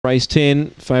Race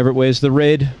 10, favourite wears the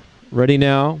red. Ready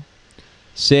now.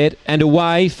 Set and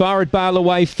away. Far at Bale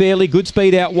away fairly. Good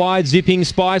speed out wide. Zipping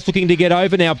Spice looking to get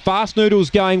over now. Fast Noodle's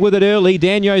going with it early.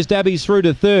 Daniel's Dabby's through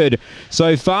to third.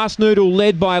 So Fast Noodle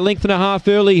led by a length and a half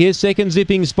early here. Second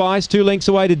Zipping Spice. 2 lengths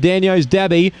away to Daniel's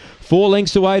Dabby. 4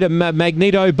 lengths away to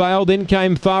Magneto Bale. Then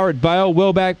came Far at Bale.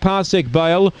 Well back Parsec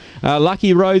Bale.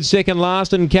 Lucky Road second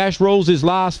last. And Cash Rules is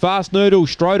last. Fast Noodle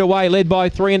strode away led by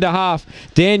 3.5.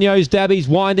 Daniel's Dabby's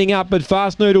winding up. But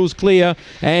Fast Noodle's clear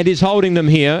and is holding them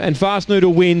here. And Fast Noodle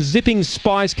wins. Zipping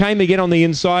Spice came again on the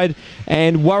inside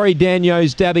and worried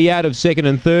Daniel's Dabby out of second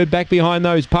and third. Back behind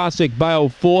those Parsec Bale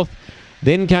fourth.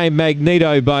 Then came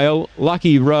Magneto Bale.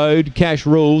 Lucky Road. Cash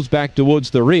Rules back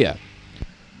towards the rear.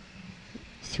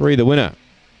 3 the winner.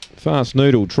 Fast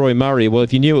Noodle, Troy Murray. Well,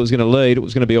 if you knew it was going to lead, it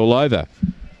was going to be all over.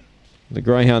 The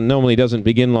greyhound normally doesn't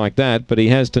begin like that, but he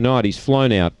has tonight. He's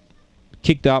flown out,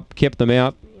 kicked up, kept them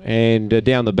out, and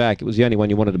down the back. It was the only one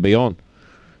you wanted to be on.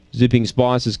 Zipping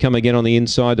Spice has come again on the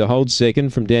inside to hold second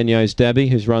from Daniel's Dabby,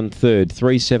 who's run third.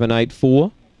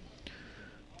 3.784.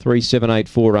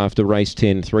 3.784 after race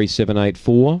 10.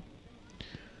 3.784.